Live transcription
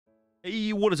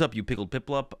Hey, what is up, you pickled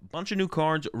piplup? Bunch of new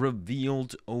cards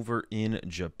revealed over in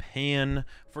Japan.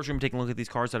 First, we're going to be taking a look at these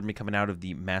cards that are going to be coming out of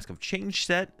the Mask of Change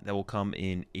set that will come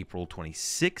in April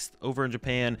 26th over in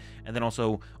Japan. And then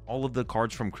also, all of the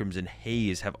cards from Crimson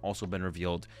Haze have also been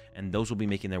revealed, and those will be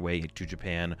making their way to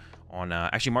Japan on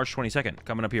actually March 22nd,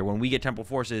 coming up here. When we get Temple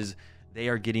Forces, they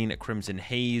are getting Crimson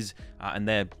Haze, and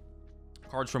the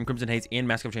cards from Crimson Haze and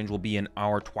Mask of Change will be in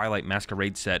our Twilight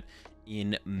Masquerade set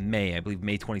in May. I believe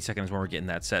May 22nd is when we're getting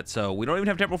that set. So we don't even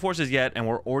have Temple Forces yet, and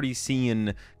we're already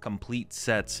seeing complete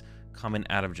sets coming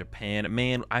out of Japan.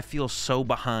 Man, I feel so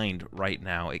behind right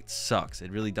now. It sucks.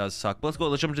 It really does suck. But let's go.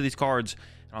 Let's jump into these cards,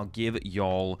 and I'll give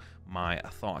y'all my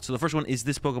thoughts. So the first one is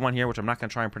this Pokemon here, which I'm not going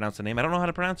to try and pronounce the name. I don't know how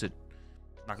to pronounce it.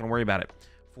 Not going to worry about it.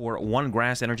 For 1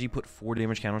 grass energy, put 4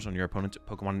 damage counters on your opponent's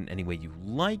Pokemon in any way you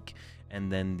like.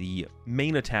 And then the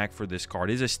main attack for this card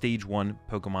is a Stage 1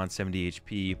 Pokemon, 70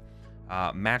 HP.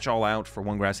 Match all out for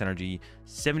 1 grass energy,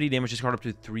 70 damage. Discard up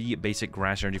to 3 basic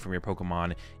grass energy from your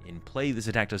Pokemon in play. This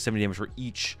attack does 70 damage for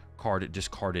each card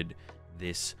discarded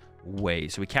this way.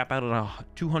 So we cap out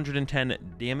at 210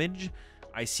 damage.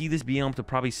 I see this being able to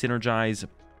probably synergize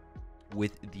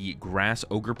with the Grass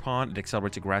Ogre Pond. It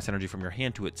accelerates a grass energy from your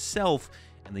hand to itself,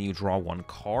 and then you draw 1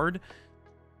 card.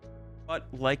 But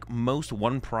like most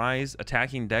 1-prize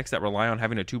attacking decks that rely on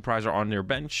having a 2-prizer on their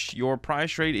bench, your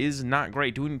prize rate is not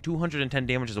great. Doing 210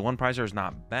 damage as a 1-prizer is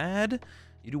not bad.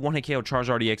 You do 1-hit KO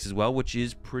Charizard EX as well, which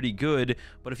is pretty good.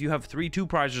 But if you have 3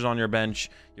 2-prizers on your bench,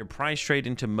 your prize rate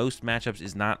into most matchups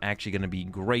is not actually going to be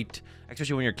great,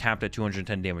 especially when you're capped at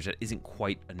 210 damage. That isn't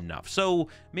quite enough. So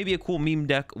maybe a cool meme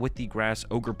deck with the Grass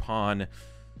Ogre Pond.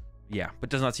 Yeah, but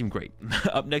does not seem great.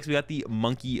 Up next, we got the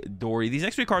Monkey Dory. These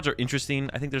next 3 cards are interesting.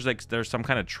 I think there's some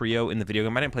kind of trio in the video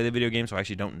game. I didn't play the video game, so I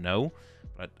actually don't know,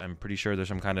 but I'm pretty sure there's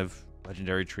some kind of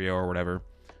legendary trio or whatever.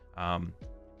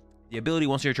 The ability,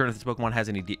 once your turn, if this Pokemon has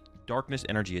any darkness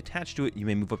energy attached to it, you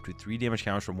may move up to 3 damage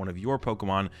counters from one of your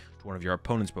Pokemon to one of your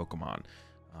opponent's Pokemon.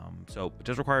 So it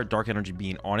does require dark energy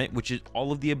being on it, which is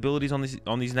all of the abilities on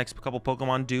these next couple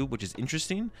Pokemon do, which is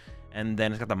interesting. And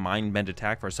then it's got the Mind Bend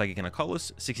attack for a Psychic and a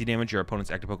Colorless. 60 damage. Your opponent's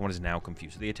active Pokemon is now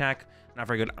confused. So the attack, not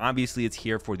very good. Obviously, it's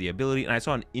here for the ability. And I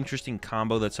saw an interesting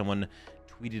combo that someone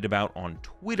tweeted about on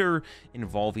Twitter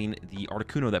involving the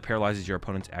Articuno that paralyzes your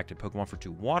opponent's active Pokemon for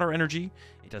 2 water energy.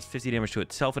 It does 50 damage to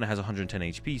itself, and it has 110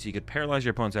 HP. So you could paralyze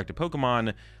your opponent's active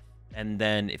Pokemon, and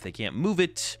then if they can't move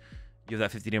it, you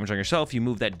have that 50 damage on yourself. You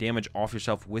move that damage off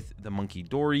yourself with the Monkey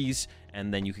Dories,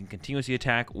 and then you can continuously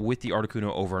attack with the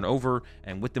Articuno over and over.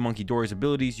 And with the Monkey Dories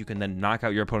abilities, you can then knock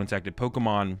out your opponent's active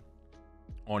Pokemon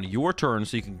on your turn,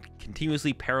 so you can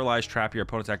continuously paralyze trap your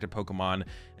opponent's active Pokemon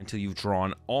until you've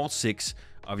drawn all 6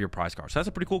 of your prize cards. So that's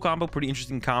a pretty cool combo, pretty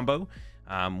interesting combo.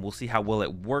 We'll see how well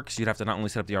it works. You'd have to not only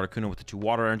set up the Articuno with the 2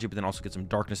 water energy, but then also get some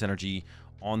darkness energy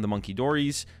on the Monkey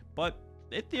Dories. But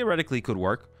it theoretically could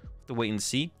work. To wait and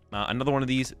see. Another one of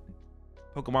these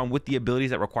Pokemon with the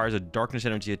abilities that requires a darkness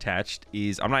energy attached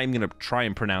is, I'm not even going to try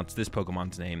and pronounce this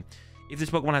Pokemon's name. If this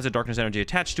Pokemon has a darkness energy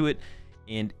attached to it,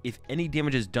 and if any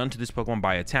damage is done to this Pokemon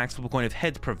by attacks, flip a coin. If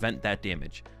heads, prevent that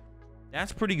damage.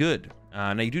 That's pretty good.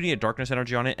 Now you do need a darkness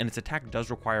energy on it, and its attack does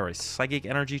require a psychic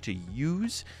energy to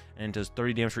use, and it does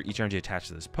 30 damage for each energy attached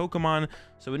to this Pokemon.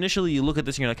 So initially you look at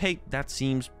this and you're like, hey, that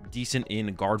seems decent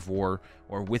in Gardevoir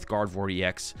or with Gardevoir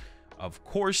EX. Of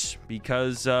course,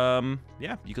 because,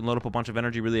 yeah, you can load up a bunch of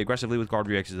energy really aggressively with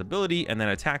Gardevoir EX's ability and then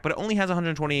attack, but it only has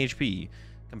 120 HP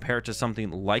compared to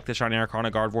something like the Shiny Arcana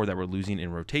Gardevoir that we're losing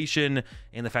in rotation,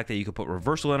 and the fact that you could put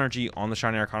reversal energy on the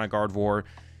Shiny Arcana Gardevoir.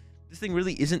 This thing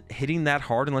really isn't hitting that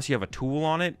hard unless you have a tool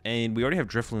on it, and we already have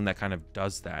Drifloon that kind of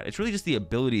does that. It's really just the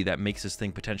ability that makes this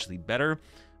thing potentially better.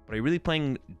 But are you really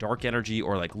playing Dark Energy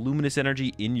or like Luminous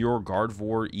Energy in your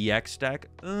Gardevoir EX deck?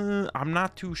 I'm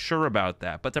not too sure about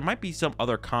that. But there might be some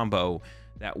other combo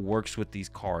that works with these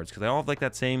cards, because they all have like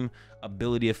that same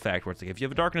ability effect where it's like if you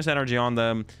have a Darkness Energy on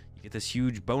them, you get this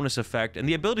huge bonus effect. And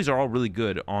the abilities are all really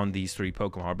good on these 3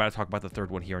 Pokemon. We're about to talk about the 3rd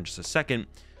one here in just a second.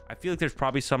 I feel like there's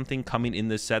probably something coming in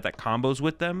this set that combos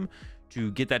with them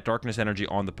to get that Darkness Energy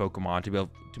on the Pokemon to be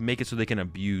able to make it so they can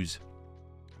abuse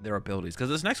their abilities, because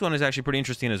this next one is actually pretty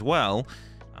interesting as well.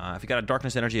 If you got a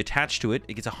darkness energy attached to it,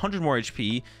 it gets 100 more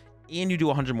HP, and you do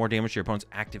 100 more damage to your opponent's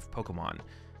active Pokemon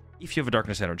if you have a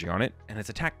darkness energy on it, and its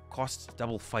attack costs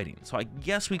double fighting. So I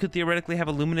guess we could theoretically have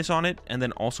a Luminous on it and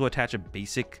then also attach a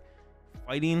basic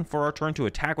fighting for our turn to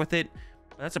attack with it.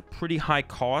 But that's a pretty high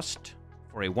cost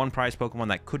for a 1-prize Pokemon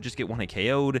that could just get 1-hit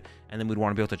KO'd, and then we'd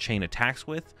want to be able to chain attacks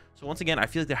with. So once again, I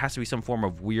feel like there has to be some form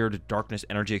of weird darkness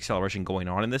energy acceleration going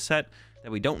on in this set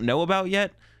that we don't know about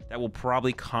yet, that will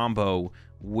probably combo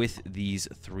with these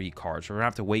 3 cards. So we're gonna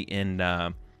have to wait and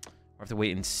have to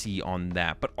wait and see on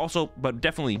that. But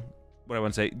definitely, what I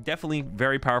want to say, definitely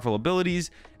very powerful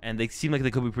abilities, and they seem like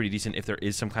they could be pretty decent if there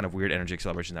is some kind of weird energy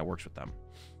acceleration that works with them.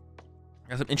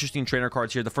 Got some interesting trainer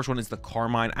cards here. The first one is the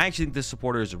Carmine. I actually think this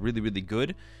supporter is really, really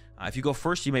good. If you go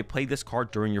first, you may play this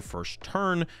card during your first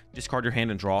turn, discard your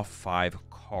hand, and draw 5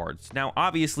 cards. Now,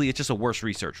 obviously, it's just a worse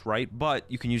research, right? But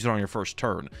you can use it on your first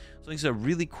turn. So I think it's a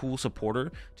really cool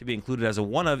supporter to be included as a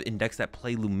one-of in decks that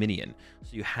play Luminion. So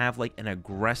you have like an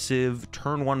aggressive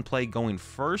turn 1 play going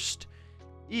first,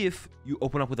 if you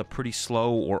open up with a pretty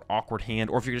slow or awkward hand,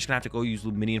 or if you're just gonna have to go use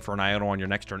Luminion for an Iono on your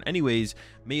next turn anyways,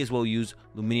 may as well use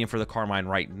Luminion for the Carmine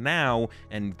right now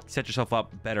and set yourself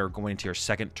up better going into your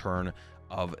second turn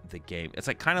of the game. It's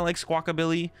like kind of like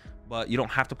Squawkabilly, but you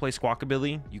don't have to play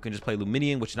Squawkabilly. You can just play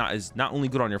Luminion, which is not only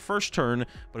good on your first turn,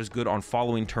 but is good on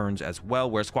following turns as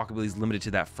well, whereas Squawkabilly is limited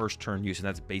to that first turn use, and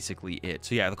that's basically it.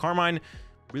 So yeah, the Carmine,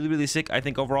 really, really sick. I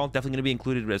think overall, definitely going to be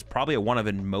included as probably a one-of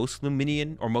in most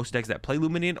Luminion, or most decks that play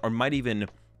Luminion, or might even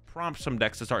prompt some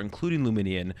decks to start including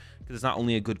Luminion, because it's not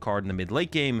only a good card in the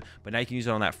mid-late game, but now you can use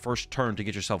it on that first turn to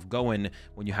get yourself going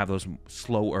when you have those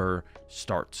slower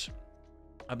starts.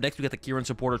 Up next, we got the Kieran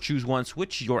supporter. Choose one,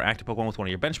 switch your active Pokemon with one of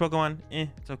your bench Pokemon.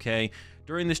 It's okay.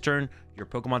 During this turn, your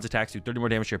Pokemon's attacks do 30 more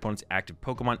damage to your opponent's active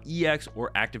Pokemon EX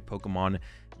or active Pokemon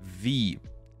V.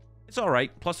 It's all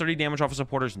right. Plus 30 damage off a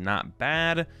supporter is not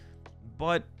bad,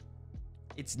 but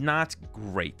it's not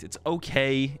great. It's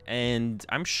okay, and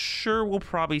I'm sure we'll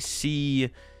probably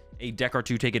see a deck or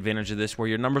two take advantage of this where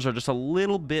your numbers are just a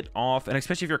little bit off, and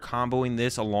especially if you're comboing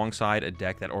this alongside a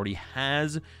deck that already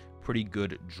has pretty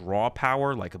good draw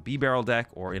power, like a B-Barrel deck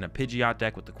or in a Pidgeot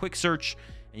deck with the Quick Search,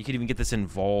 and you can even get this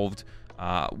involved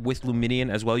with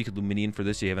Luminion as well. You could Luminion for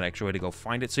this, so you have an extra way to go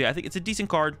find it. So yeah, I think it's a decent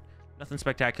card. Nothing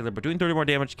spectacular, but doing 30 more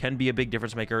damage can be a big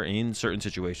difference maker in certain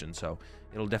situations, so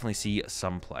it'll definitely see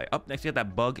some play. Up next, you got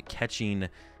that bug catching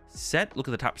set. Look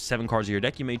at the top 7 cards of your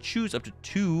deck. You may choose up to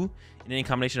 2 in any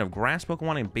combination of grass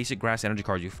Pokemon and basic grass energy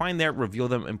cards you find there, reveal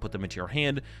them and put them into your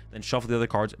hand, then shuffle the other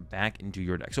cards back into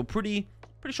your deck. So pretty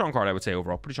strong card, I would say,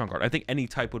 overall. Pretty strong card. I think any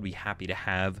type would be happy to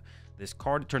have this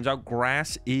card. It turns out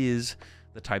grass is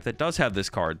the type that does have this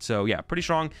card, so yeah, pretty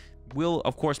strong. Will,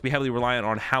 of course, be heavily reliant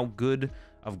on how good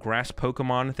of grass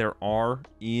Pokemon there are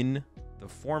in the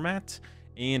format,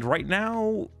 and right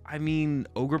now, I mean,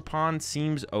 Ogerpon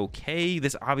seems okay.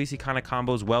 This obviously kind of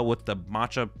combos well with the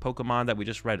Matcha Pokemon that we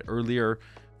just read earlier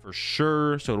for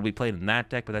sure, so it'll be played in that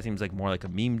deck, but that seems like more like a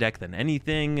meme deck than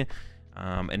anything.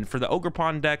 And for the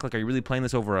Ogerpon deck, like, are you really playing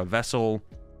this over a Vessel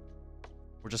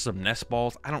or just some Nest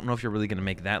Balls? I don't know if you're really going to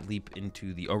make that leap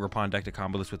into the Ogerpon deck to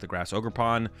combo this with the grass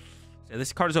Ogerpon.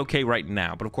 This card is okay right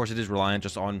now, but of course it is reliant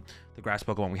just on the grass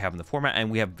Pokemon we have in the format, and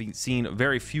we have seen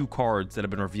very few cards that have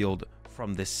been revealed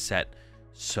from this set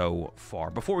so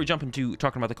far. Before we jump into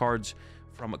talking about the cards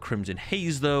from Crimson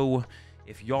Haze, though,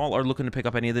 if y'all are looking to pick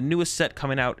up any of the newest set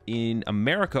coming out in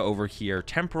America over here,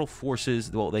 Temporal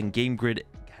Forces, well, then Game Grid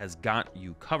has got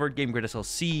you covered. Game Grid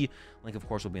SLC, link of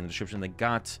course will be in the description. They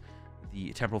got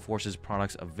the Temporal Forces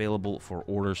products available for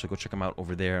order, so go check them out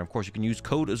over there. And of course, you can use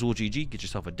code AzulGG, get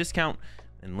yourself a discount,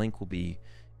 and link will be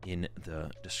in the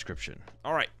description.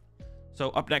 All right,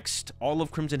 so up next, all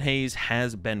of Crimson Haze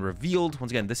has been revealed.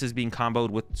 Once again, this is being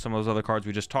comboed with some of those other cards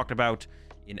we just talked about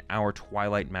in our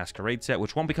Twilight Masquerade set,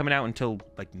 which won't be coming out until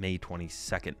like May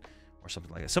 22nd or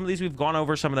something like that. Some of these we've gone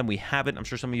over, some of them we haven't. I'm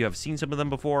sure some of you have seen some of them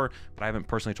before, but I haven't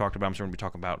personally talked about them, so we're going to be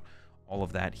talking about all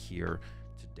of that here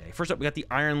today. First up, we got the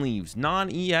Iron Leaves,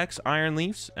 non-EX Iron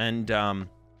Leaves, and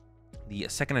the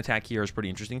second attack here is pretty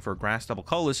interesting. For a grass double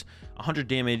colorless, 100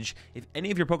 damage. If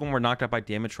any of your Pokemon were knocked out by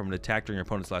damage from an attack during your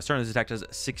opponent's last turn, this attack does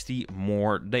 60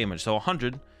 more damage. So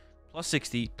 100 plus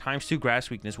 60 times 2 grass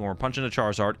weakness when we're punching a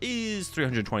Charizard is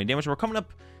 320 damage. We're coming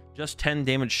up just 10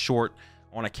 damage short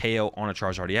on a KO on a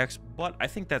Charizard EX, but I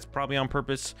think that's probably on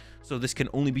purpose. So this can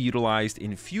only be utilized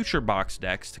in future box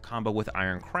decks to combo with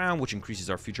Iron Crown, which increases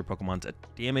our future Pokemon's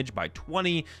damage by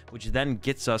 20, which then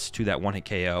gets us to that one-hit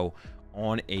KO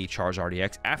on a Charizard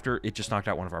EX after it just knocked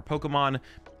out one of our Pokemon.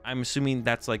 I'm assuming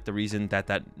that's like the reason that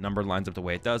that number lines up the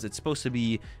way it does. It's supposed to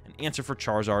be an answer for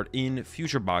Charizard in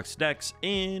future box decks,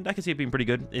 and I can see it being pretty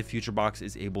good if future box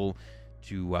is able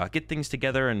to get things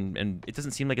together, and it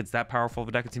doesn't seem like it's that powerful of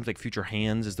a deck. It seems like Future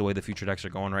Hands is the way the future decks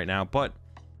are going right now, but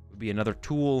would be another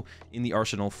tool in the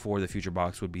arsenal for the future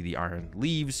box would be the Iron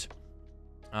Leaves.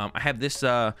 I have this,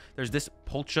 there's this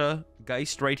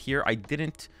Poltergeist right here. I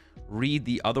didn't read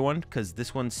the other one because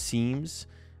this one seems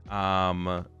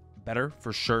better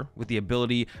for sure, with the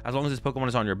ability, as long as this Pokemon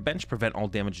is on your bench, prevent all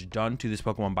damage done to this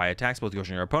Pokemon by attacks, both yours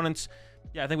and your opponents.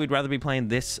 Yeah, I think we'd rather be playing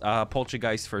this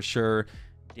Poltergeist for sure.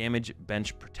 damage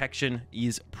bench protection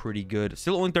is pretty good.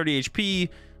 Still only 30 HP,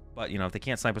 but, you know, if they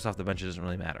can't snipe us off the bench, it doesn't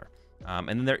really matter. And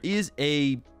then there is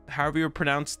a, however you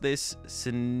pronounce this,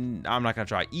 I'm not going to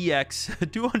try, EX,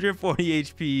 240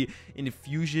 HP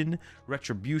Infusion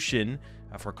Retribution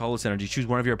for colorless energy. Choose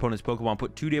one of your opponent's Pokemon,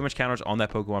 put 2 damage counters on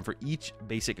that Pokemon for each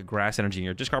basic grass energy in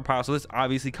your discard pile. So this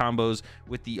obviously combos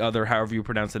with the other, however you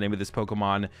pronounce the name of this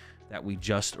Pokemon that we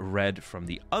just read from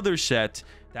the other set.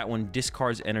 That one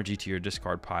discards energy to your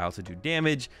discard pile to do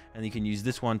damage, and you can use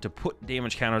this one to put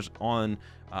damage counters on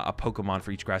a Pokemon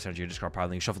for each grass energy in your discard pile,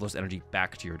 and you shuffle those energy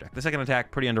back to your deck. The second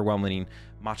attack, pretty underwhelming.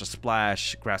 Matcha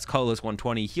Splash, Grass Colorless,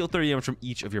 120, heal 30 damage from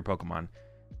each of your Pokemon.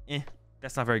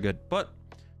 That's not very good, but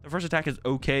the first attack is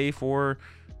okay for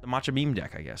the Matcha Beam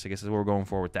deck, I guess. Is what we're going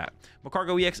for with that.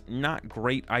 Macargo EX, not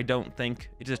great, I don't think.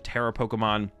 It's just Terra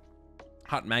Pokemon.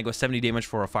 Hot Magma, 70 damage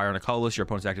for a fire and a colorless. Your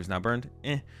opponent's active is now burned.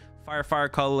 Fire,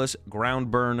 colorless, ground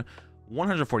burn,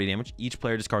 140 damage. Each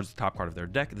player discards the top card of their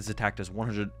deck. This attack does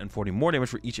 140 more damage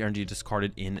for each energy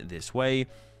discarded in this way.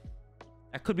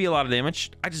 That could be a lot of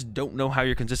damage. I just don't know how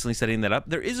you're consistently setting that up.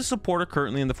 There is a supporter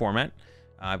currently in the format.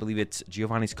 I believe it's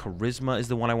Giovanni's Charisma is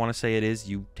the one I want to say it is.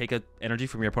 You take an energy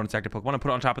from your opponent's active Pokemon and put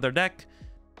it on top of their deck.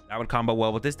 That would combo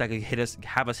well with this. That could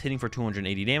have us hitting for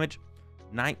 280 damage.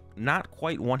 Not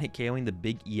quite one-hit KOing the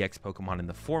big EX Pokemon in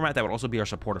the format. That would also be our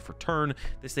supporter for turn.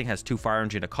 This thing has 2 fire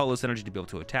energy and a colorless energy to be able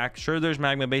to attack. Sure, there's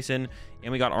Magma Basin,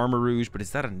 and we got Armor Rouge, but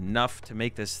is that enough to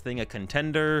make this thing a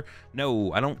contender?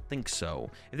 No, I don't think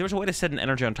so. If there was a way to set an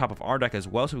energy on top of our deck as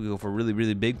well, so we could go for really,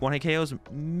 really big one-hit KOs,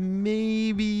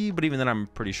 maybe, but even then, I'm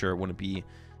pretty sure it wouldn't be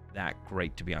that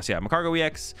great, to be honest. Yeah, Macargo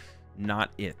EX,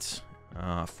 not it,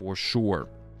 for sure.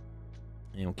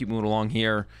 And we'll keep moving along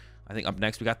here. I think up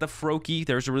next, we got the Froakie.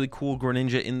 There's a really cool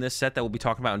Greninja in this set that we'll be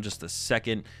talking about in just a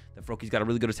second. The Froakie's got a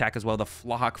really good attack as well. The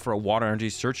Flock for a water energy.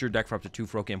 Search your deck for up to 2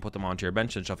 Froakie and put them onto your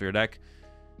bench and shuffle your deck.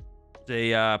 It's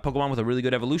a Pokemon with a really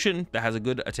good evolution that has a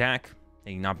good attack.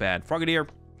 Hey, not bad. Frogadier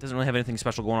doesn't really have anything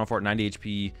special going on for it. 90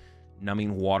 HP,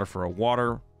 numbing water for a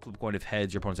water. Flip a coin if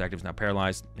heads. Your opponent's active is now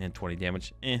paralyzed and 20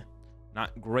 damage.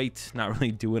 Not great. Not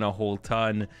really doing a whole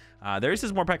ton. There is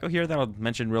this Morpeko here that I'll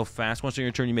mention real fast. Once on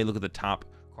your turn, you may look at the top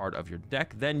card of your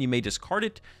deck, then you may discard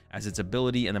it as its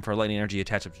ability, and then for lightning energy,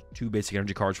 attach up to 2 basic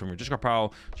energy cards from your discard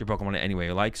pile to your Pokemon in any way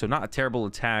you like. So not a terrible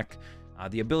attack.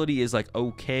 The ability is like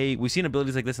okay. We've seen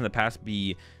abilities like this in the past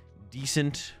be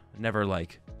decent, never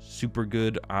like super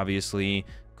good. Obviously,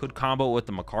 could combo with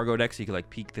the Macargo deck, so you could like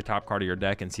peek the top card of your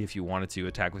deck and see if you wanted to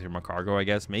attack with your Macargo, I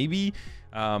guess, maybe.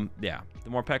 Yeah, the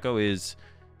Morpeko is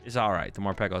all right. The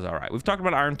Morpeko is all right. We've talked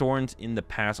about Iron Thorns in the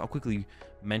past. I'll quickly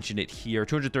mention it here.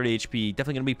 230 HP,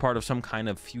 definitely going to be part of some kind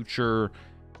of future,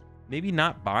 maybe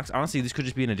not box. Honestly, this could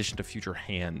just be an addition to future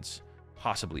hands,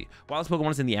 possibly. While this Pokemon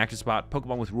is in the active spot,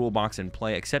 Pokemon with rule box in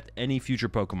play, except any future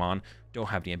Pokemon, don't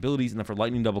have any abilities. And then for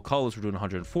Lightning Double Colors, we're doing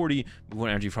 140. Move 1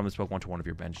 energy from this Pokemon to one of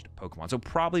your benched Pokemon. So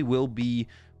probably will be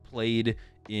played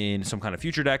in some kind of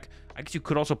future deck. I guess you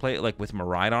could also play it like with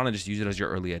Miraidon and just use it as your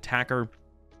early attacker.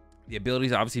 The ability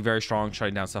is obviously very strong,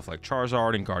 shutting down stuff like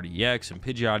Charizard and Guard EX and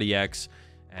Pidgeot EX.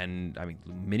 And I mean,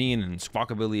 Minion and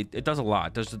Squawkabilly, it does a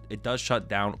lot. It does shut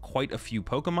down quite a few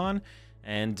Pokemon,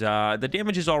 and the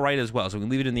damage is all right as well. So we can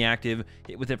leave it in the active,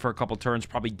 hit with it for a couple turns,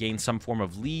 probably gain some form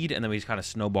of lead, and then we just kind of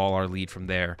snowball our lead from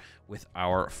there with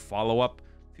our follow-up.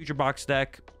 Future box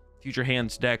deck, future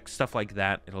hands deck, stuff like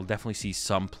that. It'll definitely see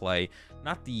some play.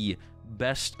 Not the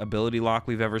best ability lock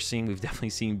we've ever seen. We've definitely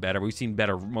seen better. We've seen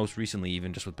better most recently,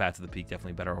 even just with Path to the Peak,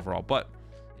 definitely better overall. But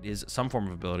it is some form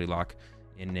of ability lock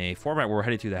in a format we're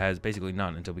headed to that has basically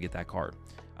none until we get that card.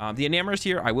 The Enamorers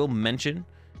here, I will mention,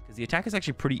 because the attack is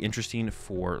actually pretty interesting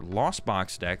for Lost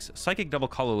Box decks. Psychic Double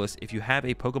Colorless, if you have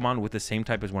a Pokemon with the same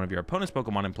type as one of your opponent's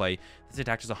Pokemon in play, this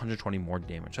attack does 120 more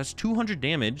damage. That's 200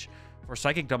 damage for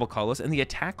Psychic Double Colorless, and the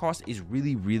attack cost is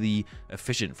really, really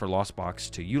efficient for Lost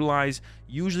Box to utilize.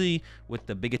 Usually, with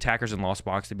the big attackers in Lost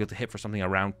Box, they'll be able to hit for something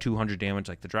around 200 damage,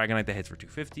 like the Dragonite that hits for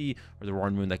 250, or the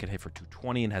Roaring Moon that can hit for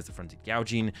 220 and has the Frenzied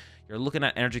Gouging. You're looking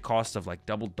at energy costs of like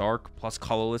double Dark plus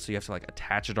Colorless, so you have to like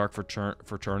attach a Dark for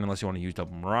turn unless you want to use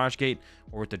double Mirage Gate,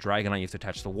 or with the Dragonite, you have to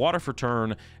attach the Water for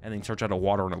turn, and then search out a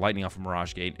Water and a Lightning off of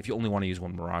Mirage Gate if you only want to use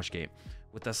one Mirage Gate.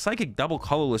 With the Psychic Double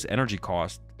Colorless energy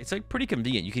cost, it's like pretty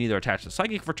convenient. You can either attach the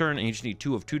Psychic for turn, and you just need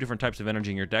 2 of 2 different types of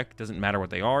energy in your deck. Doesn't matter what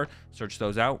they are. Search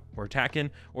those out or attacking.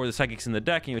 Or the Psychic's in the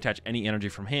deck, and you attach any energy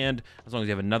from hand, as long as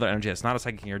you have another energy that's not a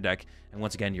Psychic in your deck. And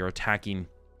once again, you're attacking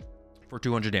for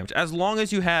 200 damage. As long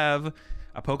as you have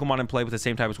a Pokemon in play with the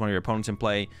same type as one of your opponents in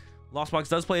play, Lost Box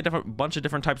does play a bunch of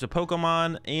different types of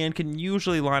Pokemon and can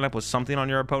usually line up with something on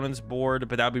your opponent's board,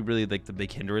 but that would be really like the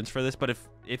big hindrance for this. But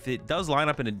if it does line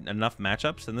up in enough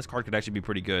matchups, then this card could actually be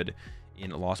pretty good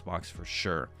in Lost Box for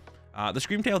sure. The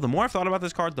Screamtail, the more I've thought about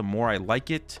this card, the more I like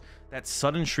it. That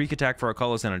sudden Shriek attack for a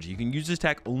colorless energy. You can use this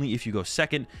attack only if you go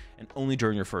second and only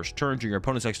during your first turn. During your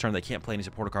opponent's next turn, they can't play any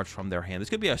supporter cards from their hand. This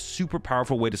could be a super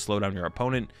powerful way to slow down your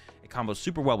opponent. It combos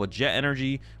super well with Jet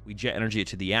Energy. We Jet Energy it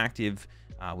to the active.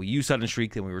 We use Sudden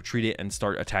Shriek, then we retreat it and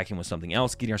start attacking with something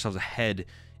else, getting ourselves ahead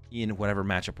in whatever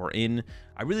matchup we're in.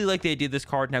 I really like the idea of this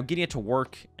card. Now, getting it to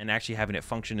work and actually having it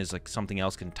function is like something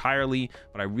else entirely,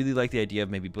 but I really like the idea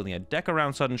of maybe building a deck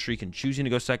around Sudden Shriek and choosing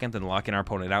to go second, then locking our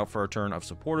opponent out for a turn of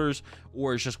supporters,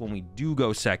 or it's just when we do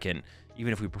go second,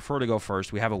 even if we prefer to go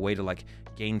first, we have a way to like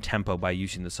gain tempo by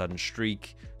using the Sudden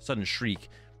Shriek.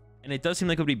 And it does seem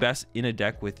like it would be best in a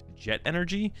deck with Jet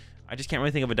Energy. I just can't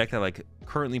really think of a deck that like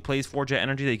currently plays 4 Jet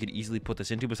Energy that you could easily put this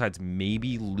into besides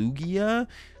maybe Lugia.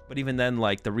 But even then,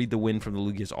 like the Read the Wind from the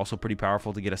Lugia is also pretty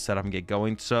powerful to get us set up and get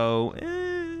going. So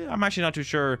I'm actually not too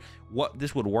sure what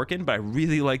this would work in, but I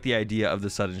really like the idea of the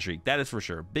Sudden Shriek. That is for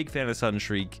sure. Big fan of the Sudden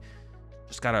Shriek.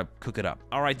 Just gotta cook it up.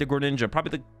 All right, the Greninja,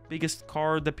 probably the biggest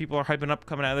card that people are hyping up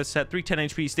coming out of this set. 310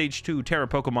 HP, stage 2, Terra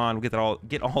Pokemon. We'll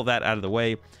get all that out of the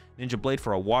way. Ninja Blade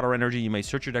for a water energy. You may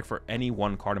search your deck for any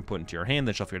one card and put it into your hand,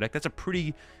 then shuffle your deck. That's a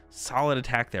pretty solid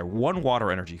attack there. 1 water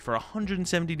energy for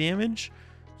 170 damage.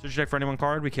 Search your deck for any one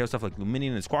card. We KO stuff like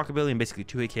Luminion and Squawkabilly, and basically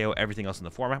 2-hit KO everything else in the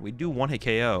format. We do 1-hit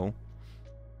KO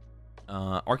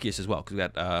Arceus as well,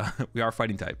 because we are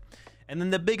fighting type. And then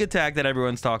the big attack that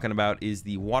everyone's talking about is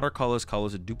the Watercolors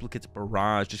Colors of Duplicates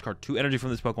Barrage. Discard 2 energy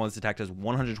from this Pokemon. This attack does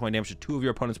 120 damage to 2 of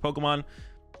your opponent's Pokemon.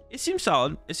 It seems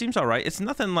solid. It seems all right. It's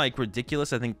nothing like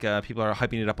ridiculous. I think people are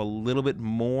hyping it up a little bit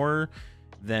more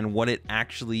than what it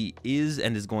actually is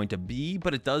and is going to be,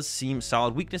 but it does seem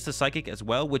solid. Weakness to Psychic as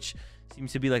well, which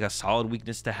seems to be like a solid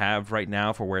weakness to have right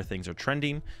now for where things are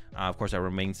trending. Of course, that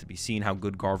remains to be seen how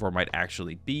good Garvor might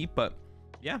actually be, but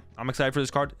yeah, I'm excited for this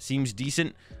card. Seems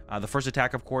decent. The first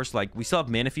attack, of course, like we still have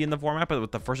Manaphy in the format, but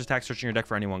with the first attack searching your deck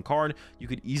for any one card, you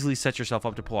could easily set yourself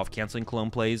up to pull off Canceling Clone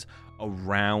plays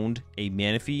around a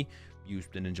Manaphy. Use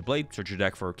the Ninja Blade, search your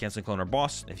deck for Canceling Clone or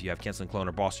Boss. If you have Canceling Clone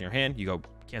or Boss in your hand, you go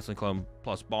Canceling Clone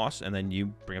plus Boss, and then you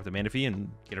bring up the Manaphy and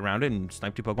get around it and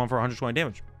snipe 2 Pokemon for 120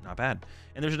 damage. Not bad.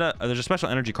 And there's a special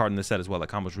energy card in this set as well that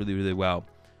combos really, really well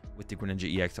with the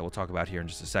Greninja EX that we'll talk about here in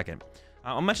just a second.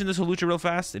 I'll mention this Hawlucha real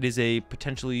fast. It is a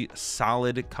potentially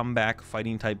solid comeback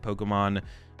fighting type Pokemon,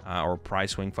 or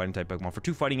prize swing fighting type Pokemon for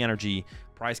 2 fighting energy.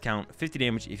 Prize count 50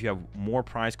 damage if you have more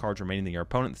prize cards remaining than your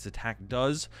opponent. This attack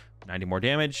does 90 more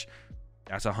damage.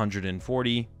 That's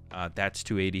 140. That's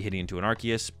 280 hitting into an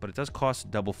Arceus, but it does cost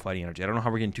double fighting energy. I don't know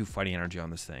how we're getting 2 fighting energy on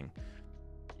this thing.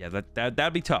 Yeah,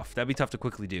 that'd be tough. That'd be tough to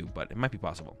quickly do, but it might be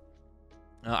possible.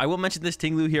 I will mention this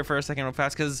Tinglu here for a second real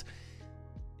fast because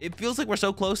it feels like we're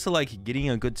so close to like getting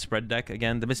a good spread deck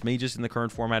again. The Miss Magus in the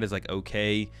current format is like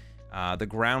okay. The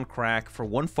Ground Crack for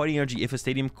 1 fighting energy. If a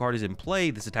stadium card is in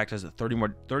play, this attack does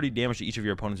 30 damage to each of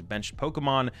your opponent's benched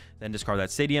Pokemon. Then discard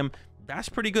that stadium. That's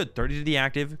pretty good. 30 to the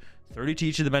active, 30 to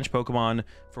each of the bench Pokemon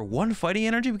for 1 fighting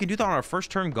energy. We can do that on our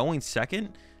first turn going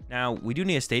second. Now we do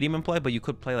need a stadium in play, but you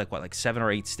could play like what, like 7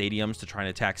 or 8 stadiums to try and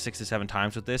attack 6 to 7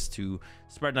 times with this to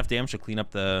spread enough damage to clean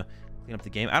up the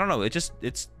game. I don't know.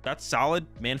 That's solid.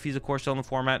 Manaphy's of course still in the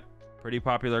format. Pretty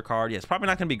popular card. Yeah, it's probably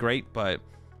not going to be great, but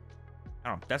I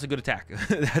don't know. That's a good attack.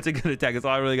 That's a good attack. That's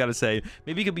all I really got to say.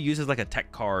 Maybe it could be used as like a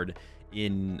tech card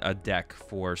in a deck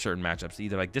for certain matchups.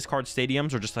 Either like discard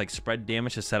stadiums or just like spread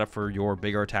damage to set up for your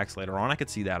bigger attacks later on. I could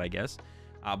see that, I guess.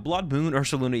 Blood Moon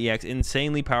Ursaluna EX,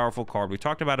 insanely powerful card. We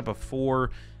talked about it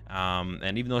before,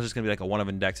 and even though it's just going to be like a 1 of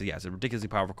index, yeah, it's a ridiculously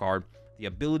powerful card. The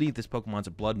ability of this Pokemon's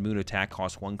Blood Moon attack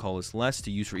costs 1 colorless less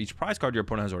to use for each prize card your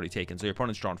opponent has already taken. So your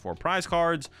opponent's drawn 4 prize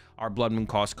cards. Our Blood Moon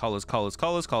costs colors,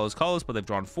 but they've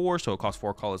drawn 4, so it costs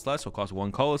 4 colors less, so it costs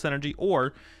 1 colorless energy.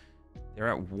 Or they're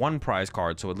at 1 prize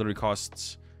card, so it literally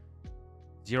costs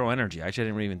 0 energy. Actually, I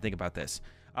didn't even think about this.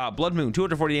 Blood Moon,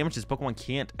 240 damage. This Pokemon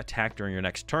can't attack during your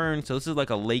next turn. So this is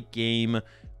like a late game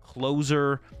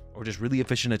closer or just really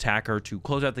efficient attacker to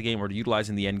close out the game or to utilize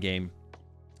in the end game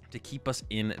to keep us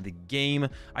in the game.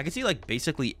 I can see like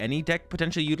basically any deck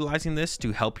potentially utilizing this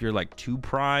to help your like 2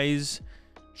 prize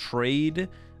trade.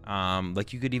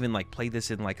 Like you could even like play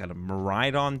this in like a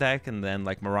Miraidon deck, and then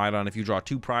like Miraidon, if you draw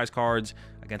 2 prize cards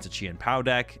against a Chien Pao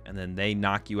deck, and then they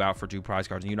knock you out for 2 prize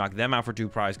cards, and you knock them out for 2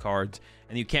 prize cards,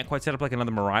 and you can't quite set up like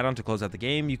another Miraidon to close out the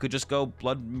game, you could just go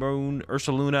Blood Moon,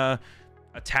 Ursaluna,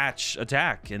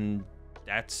 attack, and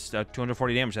that's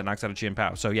 240 damage that knocks out a Chien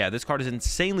Pao. So yeah, this card is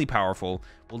insanely powerful.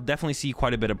 We'll definitely see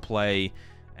quite a bit of play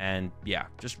And yeah,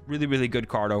 just really, really good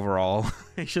card overall.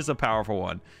 It's just a powerful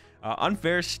one.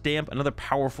 Unfair Stamp, another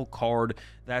powerful card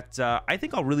that I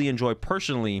think I'll really enjoy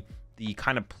personally. The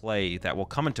kind of play that will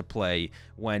come into play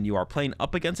when you are playing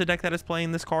up against a deck that is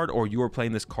playing this card, or you are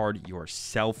playing this card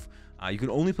yourself. You can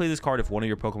only play this card if one of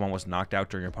your Pokemon was knocked out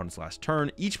during your opponent's last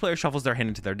turn. Each player shuffles their hand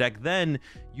into their deck. Then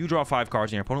you draw 5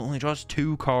 cards and your opponent only draws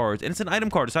 2 cards. And it's an item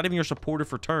card. It's not even your supporter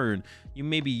for turn. You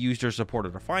maybe used your supporter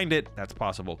to find it. That's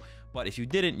possible. But if you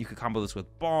didn't, you could combo this with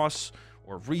Boss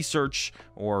or Research,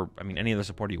 or I mean any other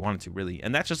supporter you wanted to, really.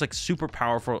 And that's just like super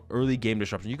powerful early game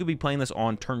disruption. You could be playing this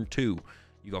on turn 2.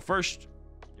 You go first,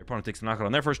 your opponent takes a knockout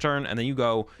on their first turn, and then you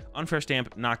go Unfair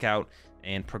Stamp, knockout,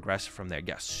 and progress from there.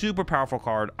 Yeah, super powerful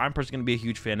card. I'm personally going to be a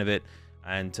huge fan of it,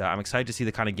 and I'm excited to see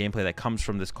the kind of gameplay that comes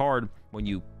from this card when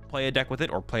you play a deck with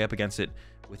it or play up against it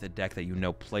with a deck that you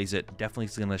know plays it. Definitely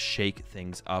is going to shake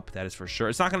things up, that is for sure.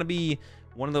 It's not going to be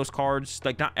one of those cards,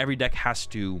 like not every deck has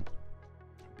to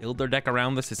build their deck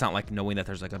around this. It's not like knowing that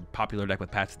there's like a popular deck with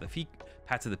Pats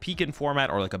of the Pekin format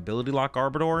or like Ability Lock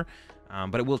Arbiter,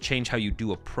 but it will change how you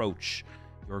do approach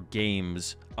your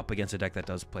games up against a deck that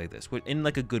does play this in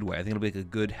like a good way. I think it'll be like a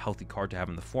good, healthy card to have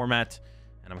in the format,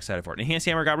 and I'm excited for it. Enhanced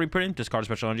Hammer got reprinted. Discard a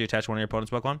special energy, attach one of your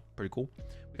opponent's Pokemon. Pretty cool.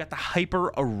 We got the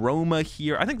Hyper Aroma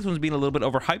here. I think this one's being a little bit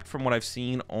overhyped from what I've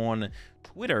seen on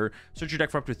Twitter. Search your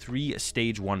deck for up to 3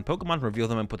 Stage 1 Pokemon, reveal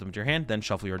them and put them into your hand, then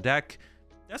shuffle your deck.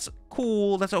 That's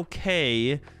cool. That's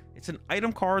okay. It's an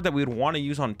item card that we would want to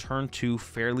use on turn 2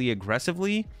 fairly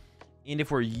aggressively. And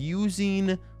if we're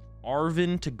using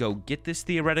Arven to go get this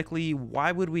theoretically,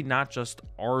 why would we not just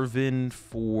Arven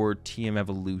for TM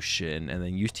Evolution and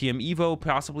then use TM Evo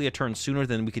possibly a turn sooner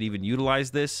than we could even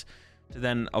utilize this to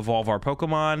then evolve our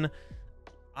Pokemon?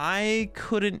 I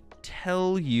couldn't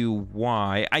tell you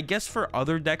why. I guess for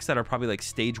other decks that are probably like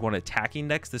stage 1 attacking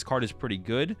decks, this card is pretty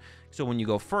good. So when you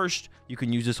go first, you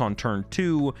can use this on turn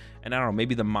 2, and I don't know,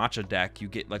 maybe the Matcha deck, you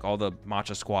get like all the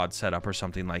Matcha squad set up or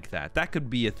something like that. That could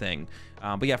be a thing.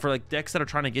 But yeah, for like decks that are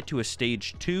trying to get to a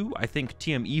stage 2, I think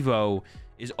TM Evo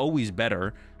is always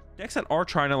better. Decks that are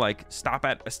trying to like stop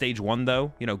at a stage 1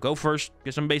 though, you know, go first,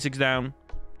 get some basics down,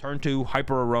 turn 2,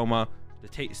 Hyper Aroma,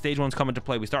 the stage 1's come into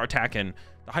play, we start attacking.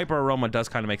 The Hyper Aroma does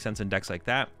kind of make sense in decks like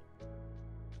that.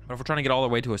 But if we're trying to get all the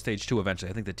way to a stage 2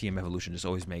 eventually, I think the TM Evolution just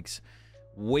always makes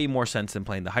way more sense than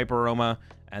playing the Hyper Aroma.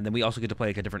 And then we also get to play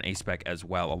like a different A spec as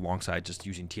well, alongside just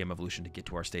using TM Evolution to get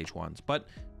to our stage 1s. But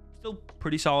still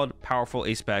pretty solid, powerful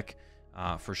A spec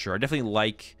for sure. I definitely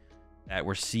like that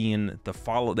we're seeing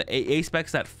the A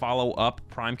specs that follow up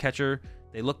Prime Catcher.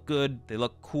 They look good, they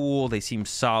look cool, they seem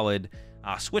solid.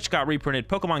 Switch got reprinted,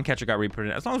 Pokemon Catcher got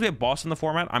reprinted. As long as we have Boss in the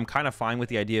format, I'm kind of fine with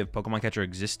the idea of Pokemon Catcher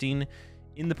existing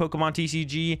in the Pokemon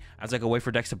TCG as like a way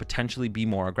for decks to potentially be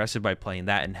more aggressive by playing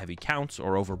that in heavy counts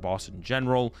or over Boss in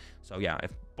general. So yeah,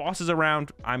 if Boss is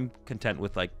around, I'm content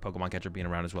with like Pokemon Catcher being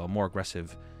around as well. More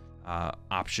aggressive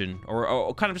option,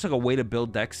 or kind of just like a way to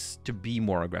build decks to be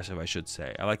more aggressive, I should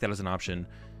say. I like that as an option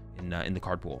in the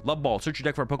card pool. Love Ball. Search your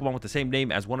deck for a Pokemon with the same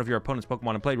name as one of your opponent's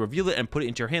Pokemon and play. Reveal it and put it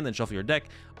into your hand, then shuffle your deck.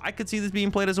 I could see this being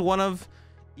played as a one of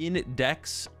in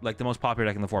decks, like the most popular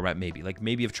deck in the format, maybe. Like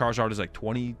maybe if Charizard is like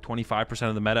 20-25%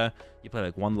 of the meta, you play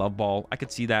like one Love Ball. I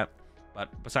could see that. But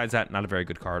besides that, not a very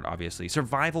good card, obviously.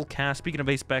 Survival Cast, speaking of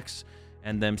base specs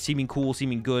and them seeming cool,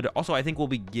 seeming good. Also, I think we'll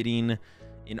be getting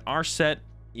in our set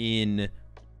in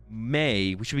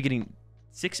May, we should be getting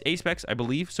 6 A specs, I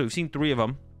believe. So we've seen 3 of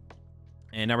them.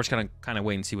 And now we're just gonna kind of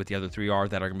wait and see what the other 3 are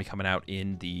that are gonna be coming out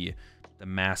in the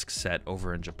mask set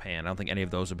over in Japan. I don't think any of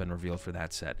those have been revealed for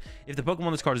that set. If the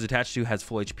Pokemon this card is attached to has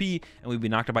full HP and we've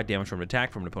been knocked out by damage from an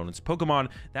attack from an opponent's Pokemon,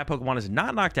 that Pokemon is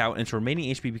not knocked out and its remaining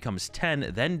HP becomes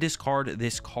 10, then discard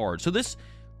this card. So this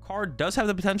card does have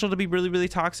the potential to be really, really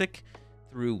toxic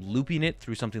through looping it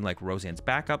through something like Roseanne's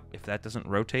Backup. If that doesn't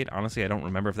rotate, honestly, I don't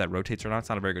remember if that rotates or not. It's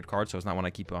not a very good card, so it's not one I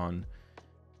keep on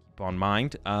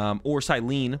mind. Or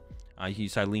Silene. You can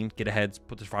use Silene, get ahead,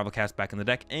 put the Survival Cast back in the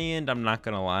deck, and I'm not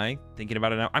gonna lie, thinking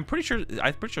about it now, I'm pretty sure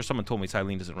someone told me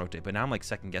Silene doesn't rotate, but now I'm like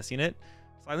second guessing it.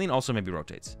 Silene also maybe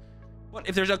rotates. But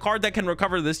if there's a card that can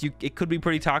recover this, it could be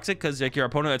pretty toxic, because like your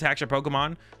opponent attacks your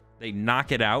Pokemon, they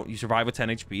knock it out, you survive with 10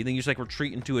 HP, then you just like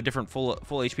retreat into a different full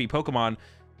HP Pokemon,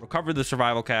 recover the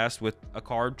Survival Cast with a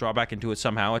card, draw back into it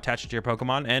somehow, attach it to your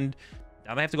Pokemon, and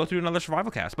now they have to go through another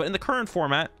Survival Cast. But in the current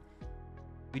format,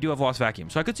 we do have Lost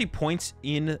Vacuum. So I could see points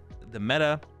in the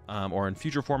meta or in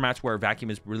future formats where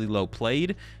Vacuum is really low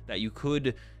played that you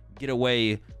could get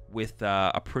away with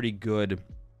a pretty good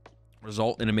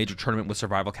result in a major tournament with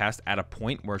Survival Cast at a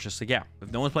point where it's just like, yeah, if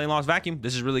no one's playing Lost Vacuum,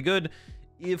 this is really good.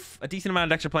 If a decent amount of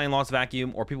decks are playing Lost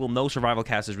Vacuum or people know Survival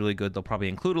Cast is really good, they'll probably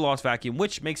include a Lost Vacuum,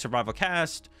 which makes Survival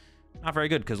Cast not very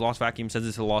good because Lost Vacuum sends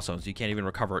it to the Lost Zone, so you can't even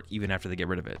recover it even after they get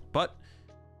rid of it. But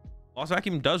Lost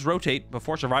Vacuum does rotate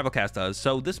before Survival Cast does,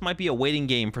 so this might be a waiting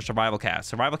game for Survival Cast.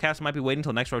 Survival Cast might be waiting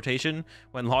until next rotation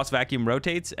when Lost Vacuum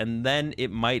rotates, and then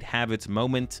it might have its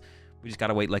moment. We just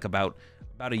gotta wait like about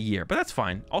a year, but that's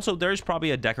fine. Also, there's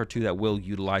probably a deck or two that will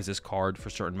utilize this card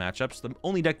for certain matchups. The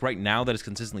only deck right now that is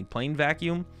consistently playing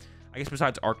Vacuum, I guess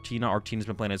besides Arctina's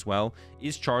been playing as well,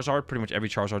 is Charizard. Pretty much every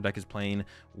Charizard deck is playing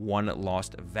one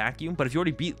Lost Vacuum, but if you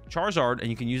already beat Charizard and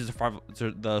you can use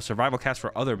the Survival Cast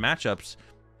for other matchups,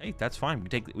 hey, that's fine.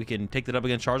 We can take the dub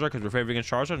against Charizard because we're favored against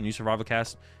Charizard and use Survival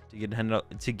Cast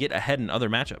to get ahead in other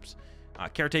matchups.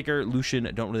 Caretaker, Lucian,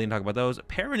 don't really talk about those.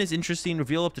 Perrin is interesting.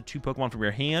 Reveal up to 2 Pokemon from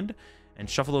your hand and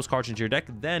shuffle those cards into your deck.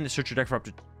 Then search your deck for up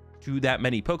to that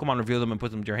many Pokemon, reveal them, and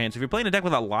put them to your hand. So if you're playing a deck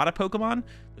with a lot of Pokemon,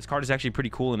 this card is actually pretty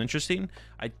cool and interesting.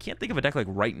 I can't think of a deck like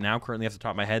right now, currently off the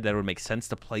top of my head, that would make sense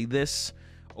to play this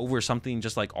over something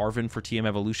just like Arven for TM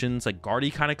Evolutions. Like Guardy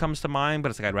kind of comes to mind, but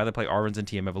it's like I'd rather play Arven's than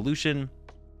TM Evolution.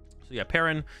 So yeah,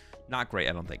 Perrin, not great,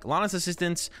 I don't think. Lana's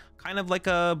Assistance, kind of like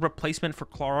a replacement for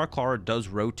Clara. Clara does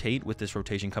rotate with this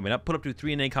rotation coming up. Put up to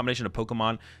 3 in a combination of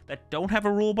Pokemon that don't have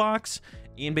a rule box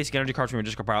and basic energy cards from your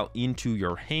discard pile into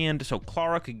your hand. So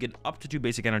Clara could get up to 2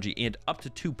 basic energy and up to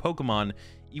 2 Pokemon,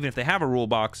 even if they have a rule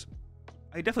box.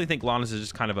 I definitely think Lana's is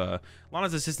just kind of a...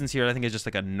 Lana's Assistance here, I think, is just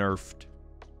like a nerfed...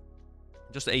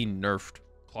 Just a nerfed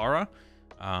Clara.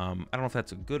 I don't know if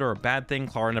that's a good or a bad thing.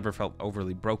 Clara never felt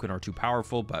overly broken or too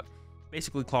powerful, but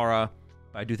basically Clara,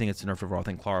 but I do think it's a nerf overall. I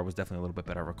think Clara was definitely a little bit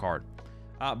better of a card.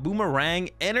 Boomerang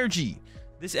Energy.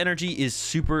 This energy is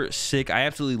super sick. I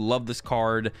absolutely love this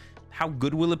card. How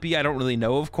good will it be? I don't really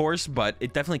know, of course, but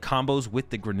it definitely combos with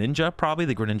the Greninja, probably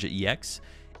the Greninja EX.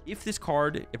 If this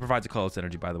card, it provides a colorless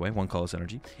energy, by the way, 1 colorless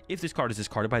energy. If this card is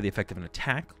discarded by the effect of an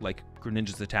attack, like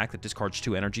Greninja's attack that discards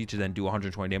 2 energy to then do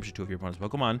 120 damage to 2 of your opponent's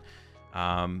Pokemon,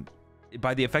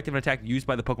 by the effective attack used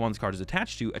by the Pokemon this card is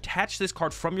attached to, attach this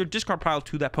card from your discard pile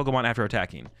to that Pokemon after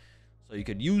attacking. So you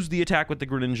could use the attack with the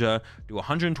Greninja, do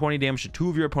 120 damage to 2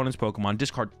 of your opponent's Pokemon,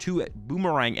 discard 2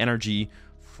 Boomerang Energy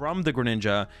from the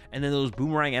Greninja, and then those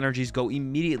Boomerang Energies go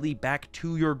immediately back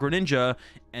to your Greninja,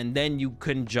 and then you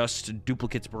can just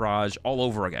Duplicates Barrage all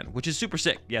over again, which is super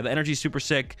sick. Yeah, the energy is super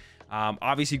sick.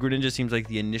 Obviously, Greninja seems like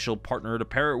the initial partner to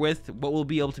pair it with. What will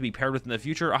be able to be paired with in the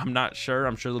future, I'm not sure.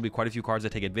 I'm sure there'll be quite a few cards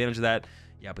that take advantage of that.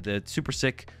 Yeah, but the super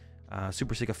sick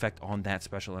effect on that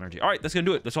special energy. All right, that's gonna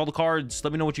do it. That's all the cards.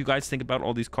 Let me know what you guys think about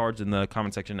all these cards in the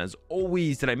comment section. As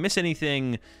always, did I miss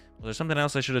anything? Was there something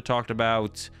else I should have talked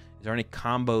about? Is there any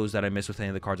combos that I missed with any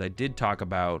of the cards I did talk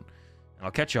about? And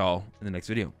I'll catch y'all in the next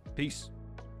video. Peace.